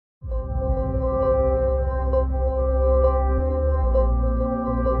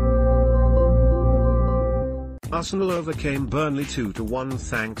Arsenal overcame Burnley 2-1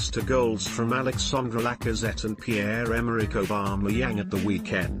 thanks to goals from Alexandre, Lacazette and Pierre-Emerick Aubameyang at the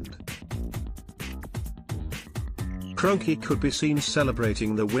weekend. Kroenke could be seen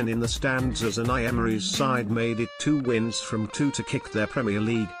celebrating the win in the stands as Unai Emery's side made it 2 wins from 2 to kick their Premier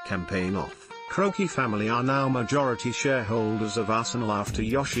League campaign off. Kroenke family are now majority shareholders of Arsenal after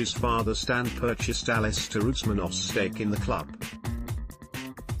Josh's father Stan purchased Alister Usmanov's stake in the club.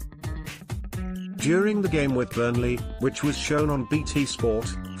 During the game with Burnley, which was shown on BT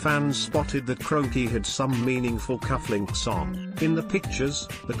Sport, fans spotted that Kroenke had some meaningful cufflinks on. In the pictures,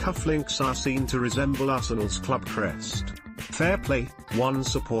 the cufflinks are seen to resemble Arsenal's club crest. "Fair play," one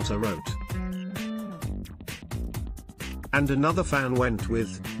supporter wrote. And another fan went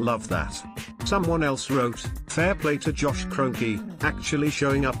with, "Love that." Someone else wrote, "Fair play to Josh Kroenke, actually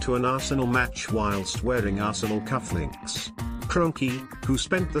showing up to an Arsenal match whilst wearing Arsenal cufflinks." Kroenke, who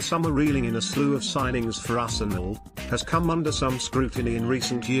spent the summer reeling in a slew of signings for Arsenal, has come under some scrutiny in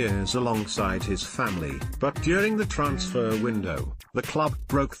recent years alongside his family. But during the transfer window, the club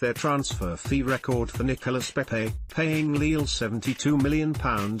broke their transfer fee record for Nicolas Pepe, paying Lille £72 million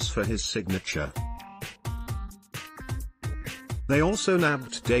for his signature. They also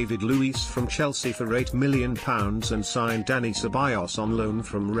nabbed David Luiz from Chelsea for £8 million and signed Dani Ceballos on loan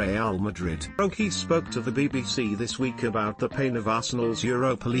from Real Madrid. Kroenke spoke to the BBC this week about the pain of Arsenal's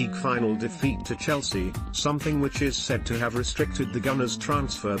Europa League final defeat to Chelsea, something which is said to have restricted the Gunners'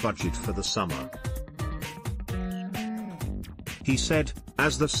 transfer budget for the summer. He said,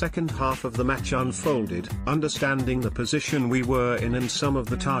 "As the second half of the match unfolded, understanding the position we were in and some of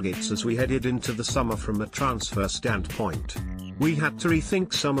the targets as we headed into the summer from a transfer standpoint, we had to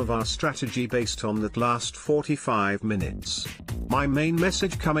rethink some of our strategy based on that last 45 minutes. My main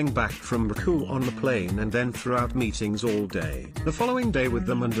message coming back from Baku on the plane and then throughout meetings all day, the following day with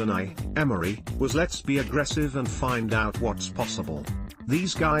them and Unai Emery, was let's be aggressive and find out what's possible.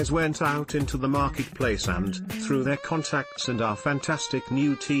 These guys went out into the marketplace and, through their contacts and our fantastic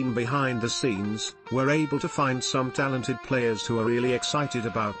new team behind the scenes, were able to find some talented players who are really excited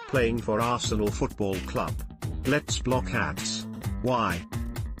about playing for Arsenal Football Club. Let's block ads. Why?